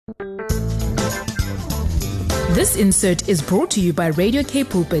This insert is brought to you by Radio K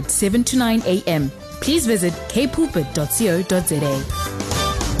Pulpit 7 to 9 a.m. Please visit kpulpit.co.za.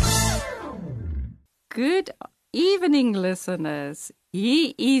 Good evening, listeners.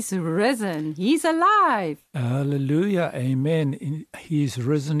 He is risen. He's alive. Hallelujah. Amen. He is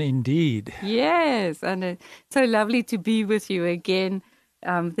risen indeed. Yes, and it's so lovely to be with you again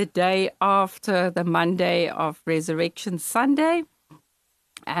the day after the Monday of Resurrection Sunday.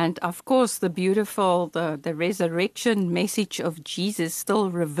 And of course, the resurrection message of Jesus still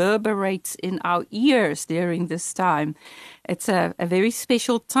reverberates in our ears during this time. It's a very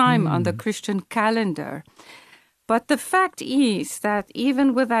special time on the Christian calendar. But the fact is that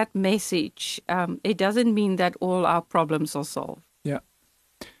even with that message, it doesn't mean that all our problems are solved. Yeah.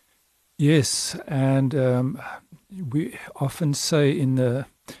 Yes, and we often say in the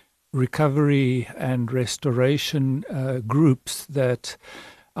recovery and restoration groups that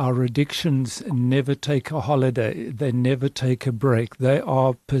our addictions never take a holiday. They never take a break. They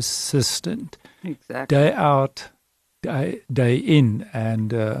are persistent. Exactly. Day out, day in,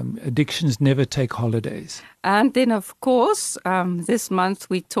 and addictions never take holidays. And then, of course, this month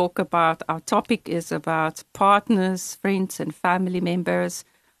our topic is about partners, friends, and family members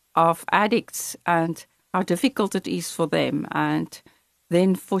of addicts and how difficult it is for them. And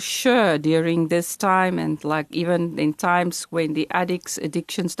then for sure during this time, and like even in times when the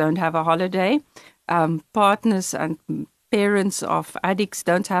addictions don't have a holiday, partners and parents of addicts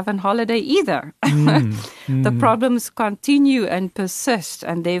don't have a holiday either. The problems continue and persist,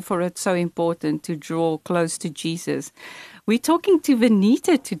 and therefore it's so important to draw close to Jesus. We're talking to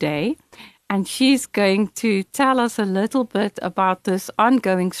Venita today, and she's going to tell us a little bit about this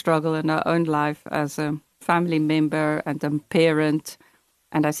ongoing struggle in her own life as a family member and a parent,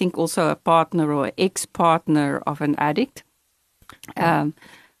 and I think also a partner or ex-partner of an addict.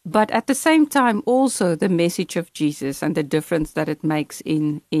 But at the same time, also the message of Jesus and the difference that it makes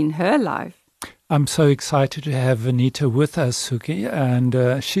in her life. I'm so excited to have Venita with us, Suki,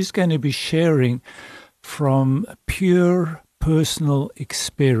 and she's going to be sharing from pure personal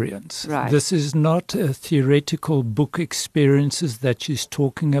experience. Right. This is not a theoretical book experiences that she's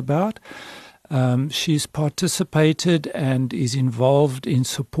talking about. She's participated and is involved in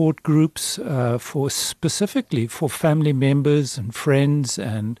support groups specifically for family members and friends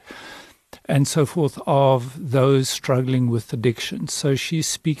and so forth of those struggling with addiction. So she's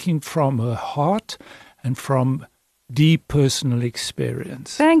speaking from her heart and from deep personal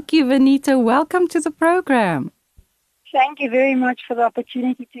experience. Thank you, Venita. Welcome to the program. Thank you very much for the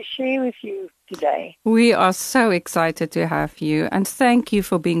opportunity to share with you today. We are so excited to have you, and thank you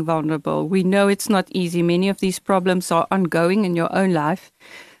for being vulnerable. We know it's not easy. Many of these problems are ongoing in your own life.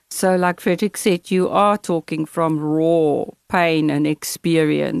 So like Frederick said, you are talking from raw pain and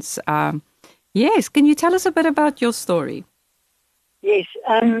experience. Yes, can you tell us a bit about your story? Yes,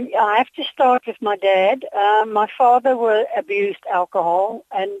 I have to start with my dad. My father abused alcohol,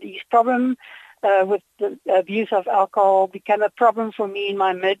 and his problem with the abuse of alcohol became a problem for me in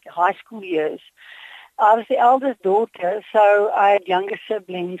my mid-high school years. I was the eldest daughter, so I had younger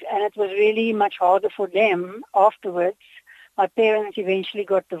siblings, and it was really much harder for them afterwards. My parents eventually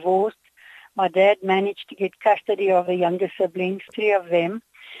got divorced. My dad managed to get custody of the younger siblings, 3 of them.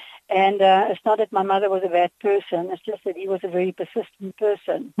 And it's not that my mother was a bad person, it's just that he was a very persistent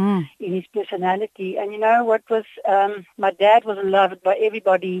person in his personality. And you know what was, my dad was loved by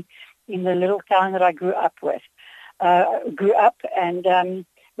everybody in the little town that I grew up with. And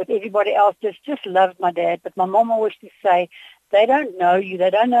with everybody else just loved my dad. But my mom always used to say, they don't know you. They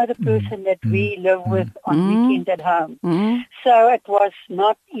don't know the person that we live with on weekends at home. So it was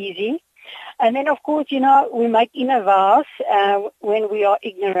not easy. And then, of course, you know, we make inner vows when we are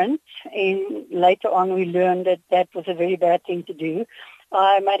ignorant. And later on we learned that that was a very bad thing to do.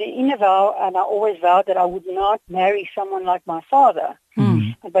 I made an inner vow, and I always vowed that I would not marry someone like my father.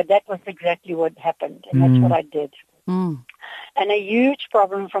 But that was exactly what happened, and that's what I did. And a huge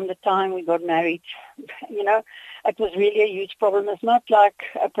problem from the time we got married, you know, it was really a huge problem. It's not like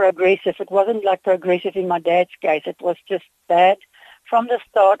a progressive. It wasn't like progressive in my dad's case. It was just bad from the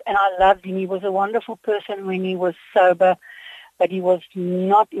start, and I loved him. He was a wonderful person when he was sober, but he was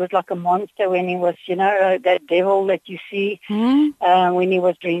not. He was like a monster when he was, you know, that devil that you see when he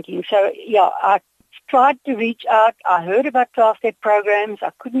was drinking. So, yeah, I tried to reach out. I heard about 12-step programs.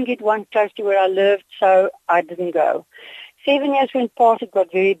 I couldn't get one close to where I lived, so I didn't go. 7 years went past. It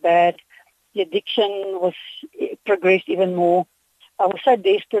got very bad. The addiction progressed even more. I was so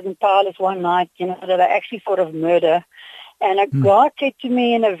desperate and powerless one night, you know, that I actually thought of murder. And God said to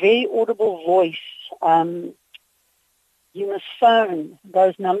me in a very audible voice, you must phone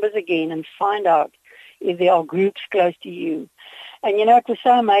those numbers again and find out if there are groups close to you. And, you know, it was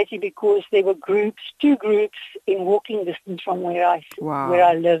so amazing because there were two groups in walking distance from where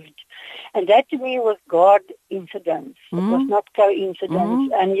I lived. And that to me was God incidence. It was not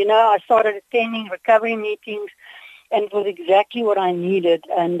coincidence. And, you know, I started attending recovery meetings, and it was exactly what I needed.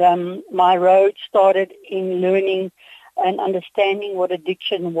 And my road started in learning and understanding what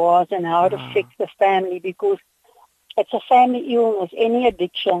addiction was and how it affects the family, because it's a family illness. Any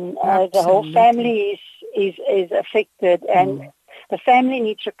addiction, the whole family is affected, and the family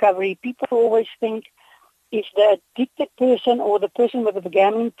needs recovery. People always think if the addicted person or the person with a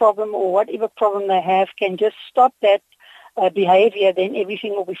gambling problem or whatever problem they have can just stop that behavior, then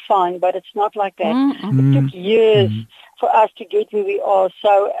everything will be fine. But it's not like that. It took years for us to get where we are.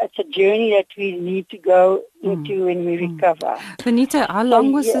 So it's a journey that we need to go into when we recover. Venita, how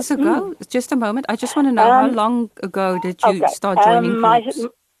long was this ago? Just a moment. I just want to know, how long ago did you start joining groups?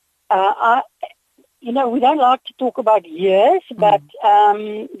 You know, we don't like to talk about years, but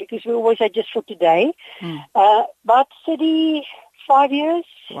because we always say just for today. About 35 years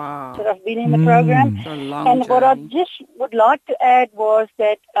that I've been in the program. It's a long and journey. What I just would like to add was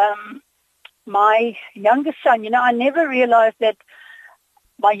that my youngest son, you know, I never realized that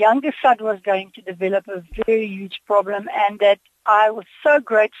my youngest son was going to develop a very huge problem, and that I was so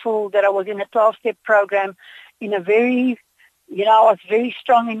grateful that I was in a 12-step program in a very, you know, I was very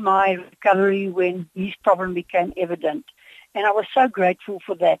strong in my recovery when his problem became evident. And I was so grateful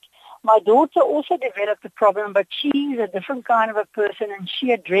for that. My daughter also developed a problem, but she's a different kind of a person, and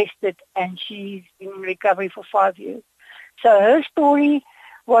she addressed it, and she's been in recovery for 5 years. So her story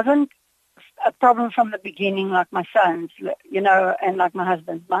wasn't a problem from the beginning like my son's, you know, and like my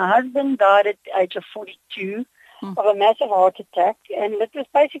husband. My husband died at the age of 42 of a massive heart attack, and it was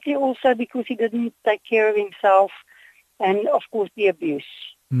basically also because he didn't take care of himself, and of course the abuse.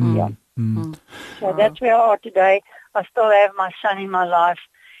 So that's where I are today. I still have my son in my life,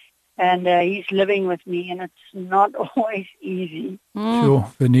 and he's living with me, and it's not always easy.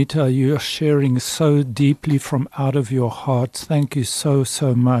 Sure. Venita, you are sharing so deeply from out of your heart. Thank you so,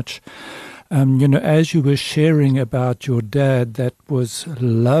 so much. You know, as you were sharing about your dad that was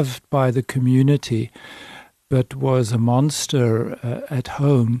loved by the community, but was a monster at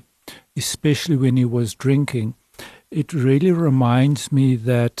home, especially when he was drinking, it really reminds me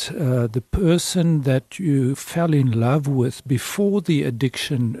that the person that you fell in love with before the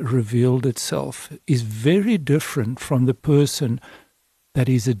addiction revealed itself is very different from the person that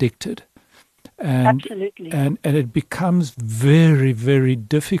is addicted. And, Absolutely. And it becomes very, very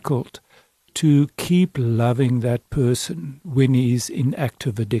difficult to keep loving that person when he is in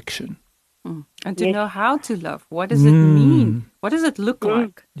active addiction. And to know how to love. What does it mean? What does it look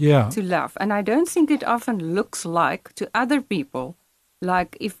like to love? And I don't think it often looks like to other people,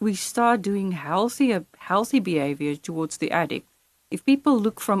 like if we start doing healthy behavior towards the addict, if people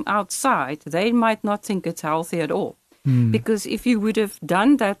look from outside, they might not think it's healthy at all. Because if you would have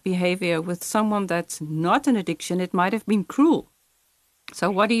done that behavior with someone that's not an addiction, it might have been cruel.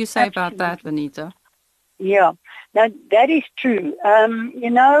 So what do you say about that, Venita? Yeah, that is true. You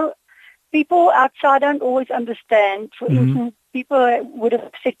know, people outside don't always understand. For instance, people would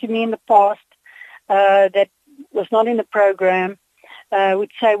have said to me in the past that was not in the program,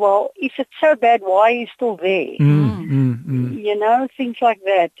 would say, well, if it's so bad, why are you still there? You know, things like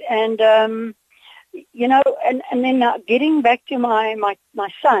that. And, you know, and then getting back to my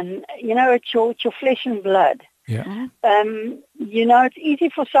son, you know, it's your flesh and blood. Yeah. You know, it's easy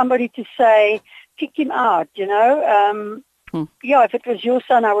for somebody to say, kick him out, you know. Yeah, if it was your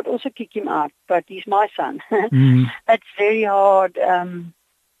son, I would also kick him out, but he's my son. That's very hard,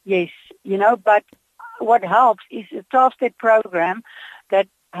 yes, you know, but what helps is a 12-step program that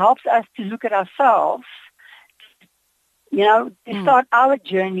helps us to look at ourselves, you know, to start our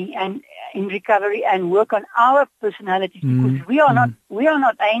journey and in recovery and work on our personalities, because we are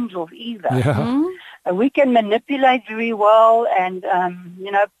not angels either. Yeah. We can manipulate very well and,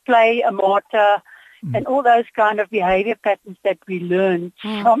 you know, play a martyr and all those kind of behavior patterns that we learned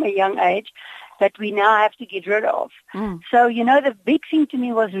from a young age that we now have to get rid of. So, you know, the big thing to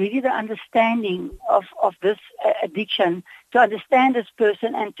me was really the understanding of this addiction, to understand this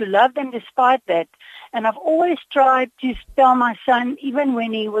person and to love them despite that. And I've always tried to tell my son, even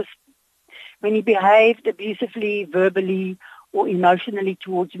when he behaved abusively, verbally or emotionally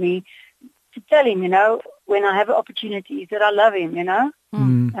towards me, to tell him, you know, when I have opportunities that I love him, you know,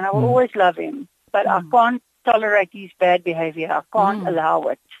 and I will always love him. But I can't tolerate his bad behavior. I can't allow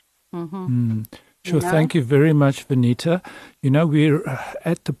it. Sure, thank you very much, Venita. You know, we're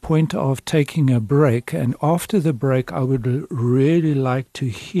at the point of taking a break, and after the break, I would really like to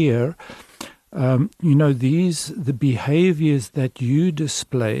hear the behaviors that you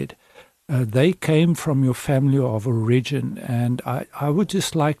displayed, they came from your family of origin. And I would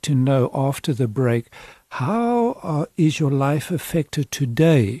just like to know, after the break, how is your life affected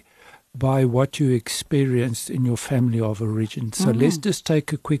today by what you experienced in your family of origin? So let's just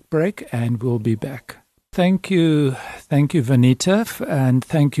take a quick break and we'll be back. Thank you, Venita, and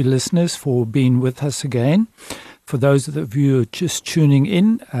thank you, listeners, for being with us again. For those of you who are just tuning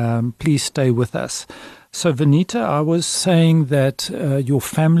in, please stay with us. So, Venita, I was saying that your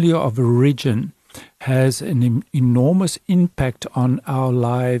family of origin has an enormous impact on our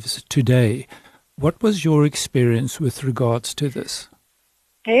lives today. What was your experience with regards to this?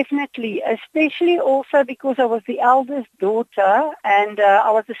 Definitely, especially also because I was the eldest daughter and I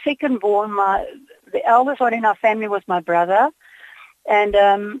was the second born. The eldest one in our family was my brother. And,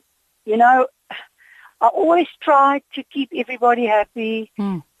 I always tried to keep everybody happy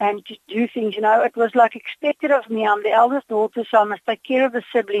and to do things. It was like expected of me. I'm the eldest daughter, so I must take care of the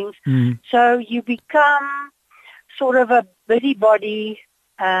siblings. So you become sort of a busybody,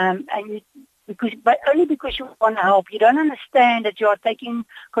 but only because you want to help. You don't understand that you are taking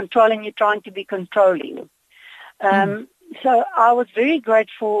control and you're trying to be controlling. So I was very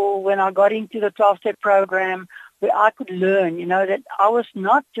grateful when I got into the 12-step program, where I could learn, that I was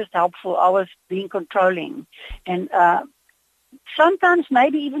not just helpful, I was being controlling. And sometimes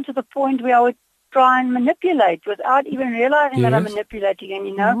maybe even to the point where I would try and manipulate without even realizing that I'm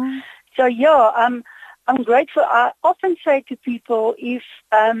manipulating. And, so I'm grateful. I often say to people, if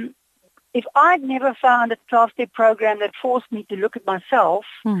I'd never found a 12-step program that forced me to look at myself,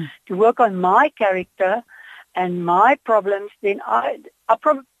 to work on my character and my problems, then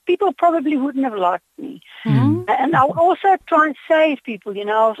people probably wouldn't have liked me. And I would also try and save people. I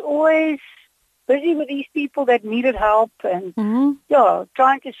was always busy with these people that needed help and,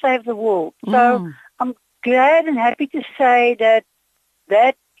 trying to save the world. So I'm glad and happy to say that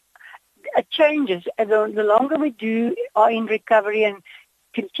it changes. The longer we are in recovery and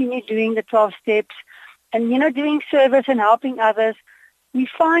continue doing the 12 steps and, doing service and helping others, we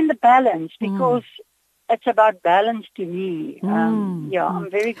find the balance because it's about balance to me. I'm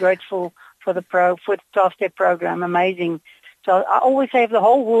very grateful for the 12-step program. Amazing. So I always say if the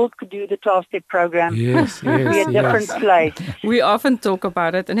whole world could do the 12-step program, it would be a different place. We often talk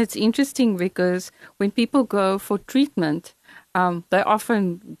about it, and it's interesting because when people go for treatment, they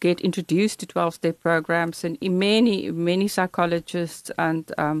often get introduced to 12-step programs, and many psychologists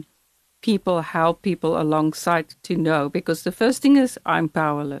and people help people alongside to know, because the first thing is I'm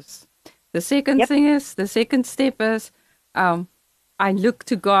powerless. The second the second step is I look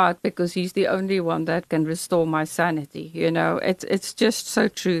to God because He's the only one that can restore my sanity. It's just so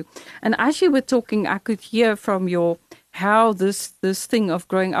true. And as you were talking, I could hear from how this thing of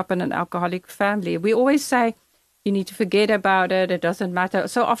growing up in an alcoholic family, we always say, you need to forget about it. It doesn't matter.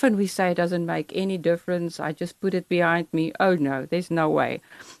 So often we say it doesn't make any difference. I just put it behind me. Oh, no, there's no way.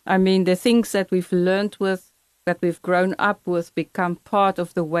 I mean, the things that we've learned with, that we've grown up with, become part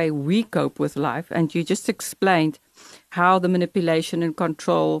of the way we cope with life. And you just explained how the manipulation and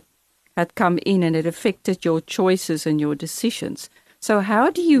control had come in and it affected your choices and your decisions. So how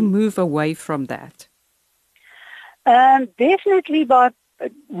do you move away from that? Definitely by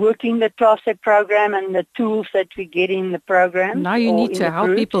working the 12-step program and the tools that we get in the program. Now you need to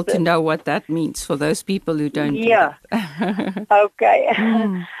help people to know what that means for those people who don't do that.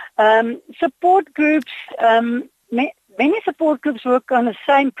 Okay. Support groups, many support groups work on the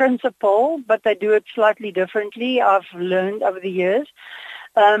same principle, but they do it slightly differently. I've learned over the years.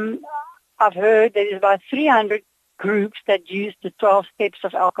 I've heard there's about 300 groups that use the 12 steps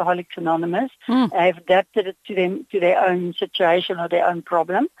of Alcoholics Anonymous. Have adapted it to their own situation or their own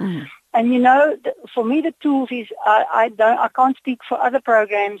problem. And for me the tools is I can't speak for other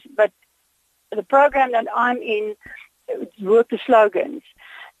programs, but the program that I'm in work the slogans.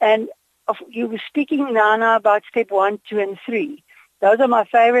 And you were speaking, Nana, about step 1, 2, and 3. Those are my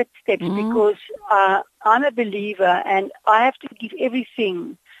favorite steps because I'm a believer and I have to give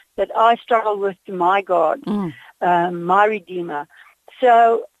everything that I struggle with to my God, my Redeemer.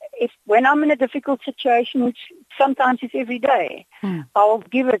 So when I'm in a difficult situation, which sometimes is every day, I'll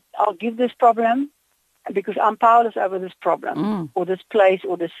give this problem because I'm powerless over this problem or this place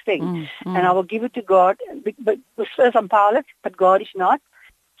or this thing. And I will give it to God. But first I'm powerless, but God is not.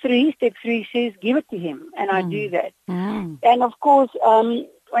 Step 3 says, give it to Him. And I do that. And of course,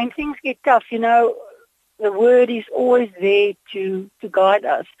 when things get tough, the Word is always there to guide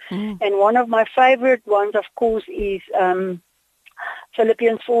us. And one of my favorite ones, of course, is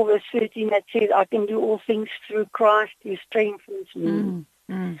Philippians 4 verse 13 that says, I can do all things through Christ who strengthens me.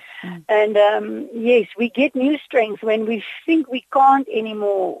 And yes, we get new strength when we think we can't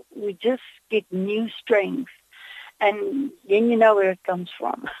anymore. We just get new strength, and then you know where it comes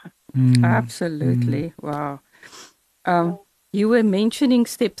from. Absolutely. Wow. You were mentioning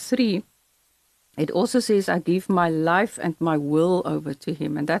step 3. It also says, I give my life and my will over to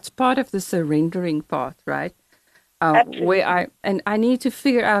him. And that's part of the surrendering part, right? Where I need to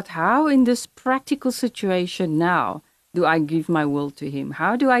figure out how in this practical situation now do I give my will to him?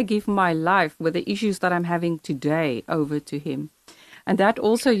 How do I give my life with the issues that I'm having today over to him? And that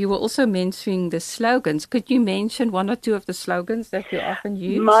also, you were also mentioning the slogans. Could you mention one or two of the slogans that you often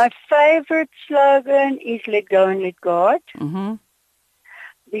use? My favorite slogan is let go and let God. Mm-hmm.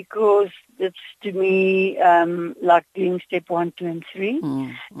 Because it's to me like doing step 1, 2, and 3.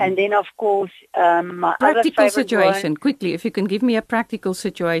 Mm-hmm. And then, of course, my other practical favorite situation. one, Quickly, if you can give me a practical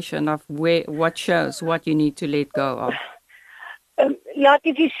situation of what shows what you need to let go of. like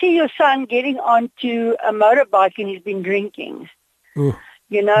if you see your son getting onto a motorbike and he's been drinking, Ooh.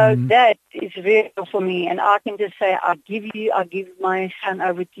 you know, that is real for me. And I can just say, I give my son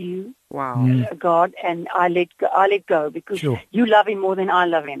over to you, Wow. God, and I let go because you love him more than I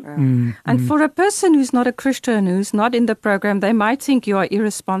love him. And for a person who's not a Christian, who's not in the program, they might think you are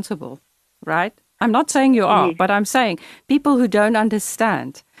irresponsible, right? I'm not saying you are, but I'm saying people who don't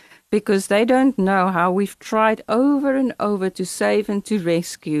understand, because they don't know how we've tried over and over to save and to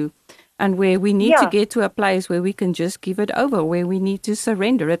rescue, and where we need to get to a place where we can just give it over, where we need to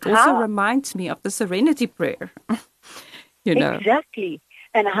surrender. It also reminds me of the serenity prayer. You know. Exactly.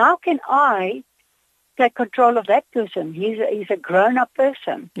 And how can I take control of that person? He's a grown-up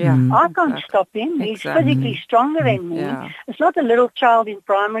person. Yeah. I can't stop him. He's physically stronger than me. Yeah. It's not a little child in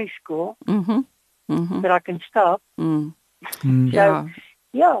primary school that I can stop. So,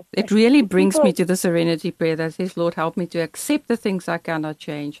 it really brings me to the serenity prayer that says, Lord, help me to accept the things I cannot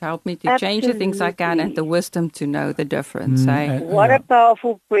change. Help me to change the things I can, and the wisdom to know the difference. What a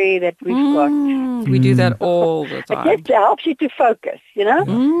powerful prayer that we've got. We do that all the time. It just helps you to focus, you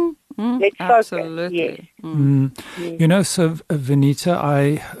know? Let's Absolutely. focus. Yes. You know, so Venita,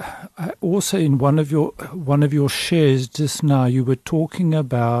 I also in one of your shares just now, you were talking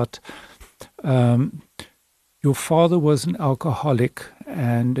about your father was an alcoholic,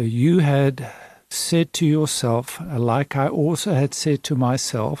 and you had said to yourself, like I also had said to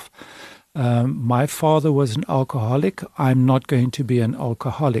myself, my father was an alcoholic, I'm not going to be an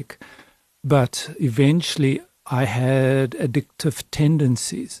alcoholic. But eventually I had addictive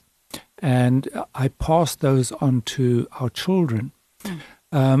tendencies, and I passed those on to our children.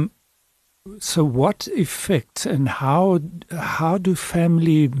 So what effect and how do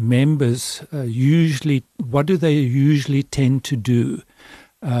family members what do they usually tend to do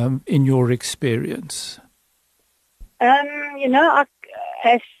in your experience? You know,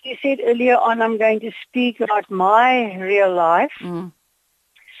 as you said earlier on, I'm going to speak about my real life.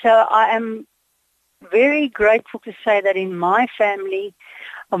 So I am very grateful to say that in my family,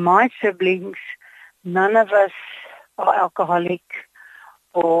 or my siblings, none of us are alcoholic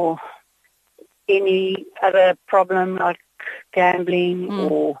or any other problem like gambling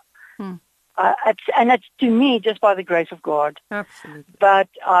or it's to me just by the grace of God. Absolutely. But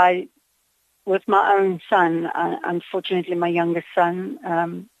with my own son, unfortunately my youngest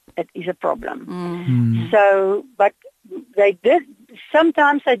son, it is a problem. So, but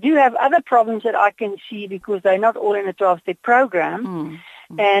sometimes they do have other problems that I can see because they're not all in a 12-step program.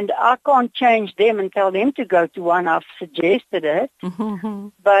 And I can't change them and tell them to go to one. I've suggested it.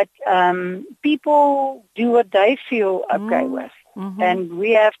 But people do what they feel okay with. And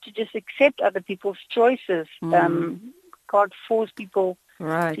we have to just accept other people's choices. Can't force people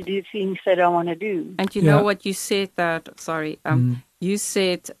to do things they don't want to do. And you know what you said you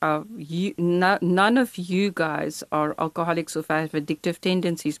said none of you guys are alcoholics or have addictive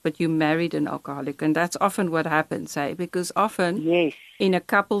tendencies, but you married an alcoholic. And that's often what happens, because often in a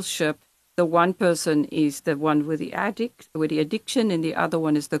coupleship, the one person is the one with the addiction, and the other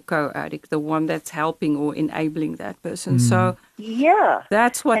one is the co-addict, the one that's helping or enabling that person. So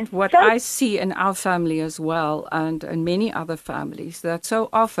that's what I see in our family as well, and in many other families, that so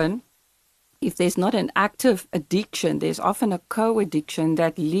often, if there's not an active addiction, there's often a co-addiction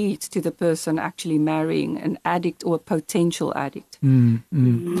that leads to the person actually marrying an addict or a potential addict.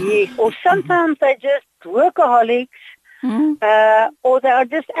 Yes, or sometimes they're just workaholics, or they are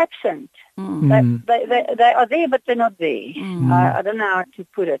just absent. They are there, but they're not there. I don't know how to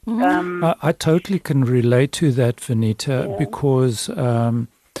put it. I totally can relate to that, Venita, because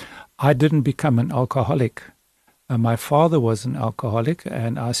I didn't become an alcoholic. My father was an alcoholic,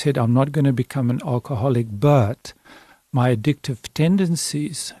 and I said, I'm not going to become an alcoholic, but my addictive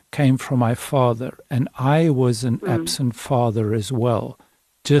tendencies came from my father, and I was an absent father as well,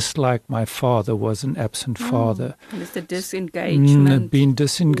 just like my father was an absent father. And it's the disengagement. Being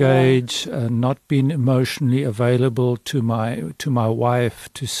disengaged, not being emotionally available to my wife,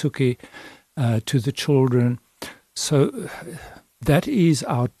 to Suki, to the children. So that is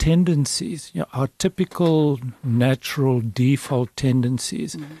our tendencies, our typical natural default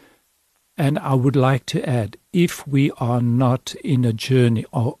tendencies. And I would like to add, if we are not in a journey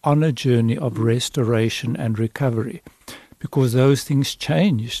or on a journey of restoration and recovery, because those things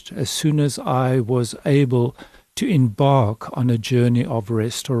changed as soon as I was able to embark on a journey of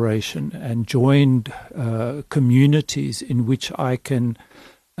restoration and joined communities in which I can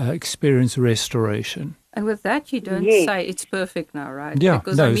experience restoration. And with that, you don't say it's perfect now, right? Yeah,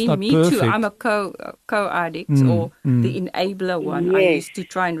 because no, it's not me perfect. too. I'm a co-addict or the enabler one. I used to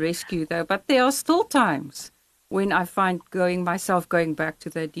try and rescue though, but there are still times when I find myself going back to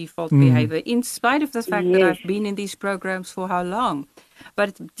the default behavior, in spite of the fact that I've been in these programs for how long.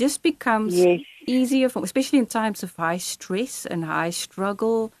 But it just becomes easier, especially in times of high stress and high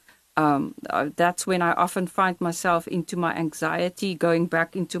struggle. That's when I often find myself into my anxiety, going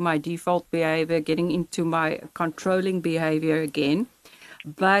back into my default behavior, getting into my controlling behavior again.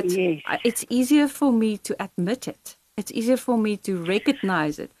 But it's easier for me to admit it. It's easier for me to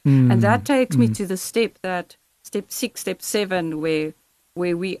recognize it. And that takes me to the step 6, step 7, where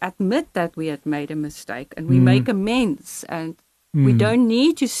we admit that we had made a mistake and we make amends, and we don't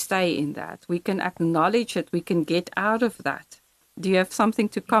need to stay in that. We can acknowledge it. We can get out of that. Do you have something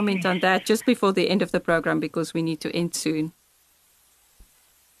to comment on that just before the end of the program, because we need to end soon?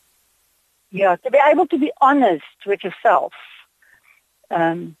 Yeah, to be able to be honest with yourself.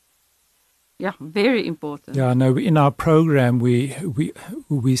 Yeah, very important. Yeah, no, in our program we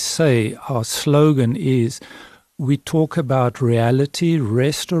say, our slogan is, we talk about reality,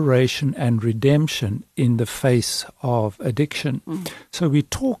 restoration and redemption in the face of addiction. So we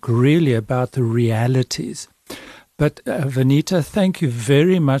talk really about the realities. But Venita, thank you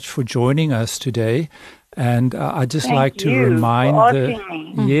very much for joining us today. And I just like to remind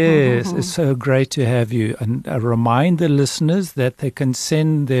yes, it's so great to have you. And remind the listeners that they can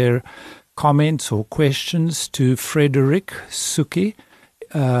send their comments or questions to Frederick Suki,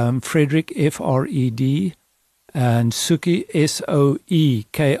 Frederick Fred, and Suki Soekie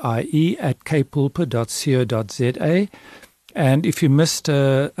at kpulpit.co.za. And if you missed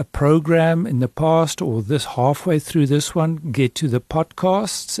a program in the past or this halfway through this one, get to the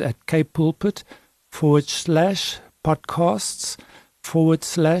podcasts at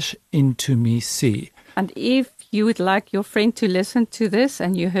kpulpit.podcasts/into-me-see. And if you would like your friend to listen to this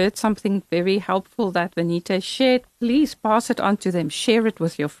and you heard something very helpful that Venita shared, please pass it on to them. Share it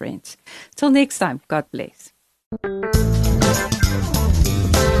with your friends. Till next time, God bless.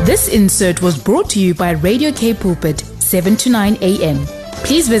 This insert was brought to you by Radio K Pulpit, 7 to 9 a.m.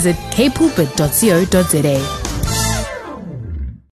 Please visit kpulpit.co.za.